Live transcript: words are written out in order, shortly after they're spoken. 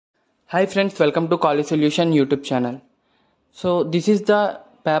Hi friends, welcome to College Solution YouTube channel. So this is the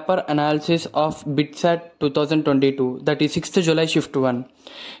paper analysis of BITSAT 2022, that is 6th July shift 1.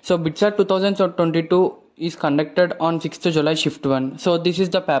 So BITSAT 2022 is conducted on 6th July shift 1. So this is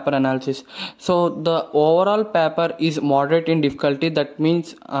the paper analysis. So the overall paper is moderate in difficulty. That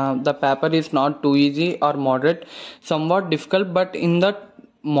means the paper is not too easy or moderate, somewhat difficult, but in the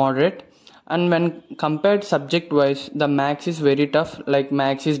moderate. And when compared subject wise, the max is very tough. Like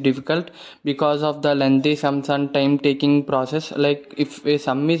max is difficult because of the lengthy sums and time taking process. Like if a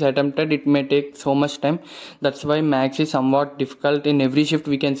sum is attempted, it may take so much time. That's why max is somewhat difficult. In every shift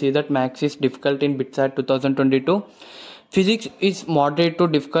we can see that max is difficult in BITSAT 2022. Physics is moderate to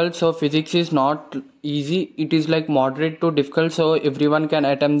difficult, so physics is not easy, it is like moderate to difficult, so everyone can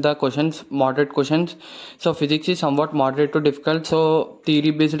attempt the questions, moderate questions. So physics is somewhat moderate to difficult, so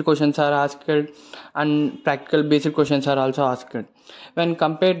theory based questions are asked and practical based questions are also asked. When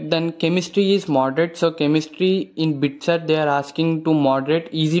compared, then chemistry is moderate, so chemistry in BITSAT they are asking to moderate,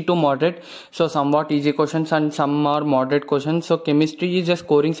 easy to moderate, so somewhat easy questions and some are moderate questions. So chemistry is a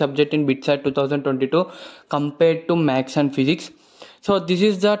scoring subject in BITSAT 2022 compared to maths and physics. So this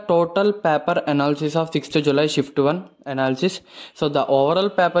is the total paper analysis of 6th July shift 1 analysis. So the overall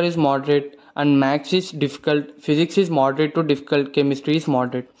paper is moderate and maths is difficult, physics is moderate to difficult, chemistry is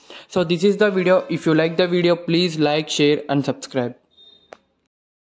moderate. So this is the video. If you like the video, please like, share and subscribe.